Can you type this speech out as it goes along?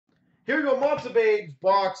Here we go, Motzababes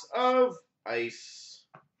box of ice.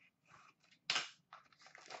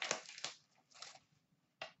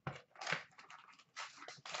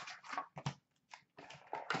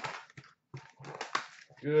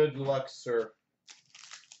 Good luck, sir.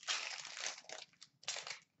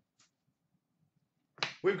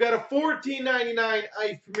 We've got a $14.99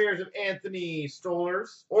 ice premieres of Anthony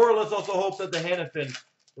Stollers. Or let's also hope that the Hannafin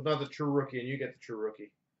was not the true rookie, and you get the true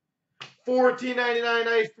rookie. $14.99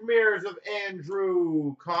 ice premieres of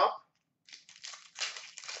Andrew Kopp.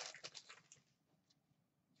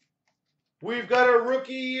 We've got a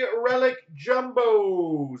rookie relic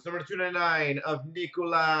jumbos, number 299 of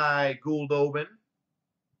Nikolai Goldobin.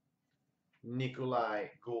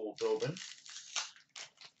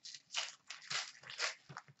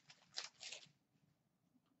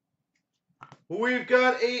 We've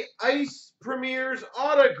got a Ice Premieres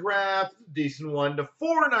autograph, decent one, to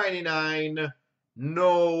 $4.99.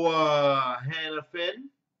 Noah Hannafin.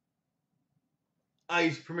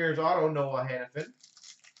 Ice Premieres auto, Noah Hannafin.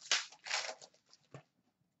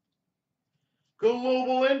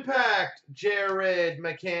 Global Impact, Jared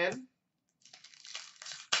McCann.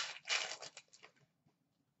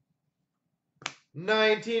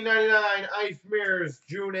 $19.99 Ice Premieres,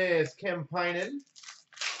 Junis Kemppainen.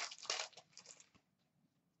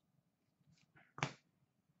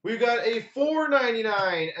 We've got a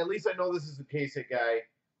 $4.99, at least I know this is the case hit guy,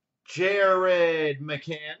 Jared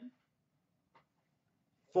McCann.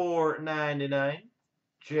 $4.99,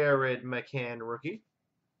 Jared McCann rookie.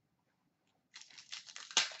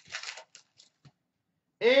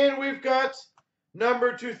 And we've got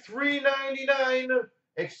number to $3.99,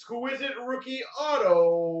 exquisite rookie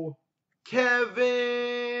auto,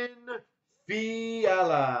 Kevin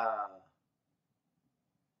Fiala.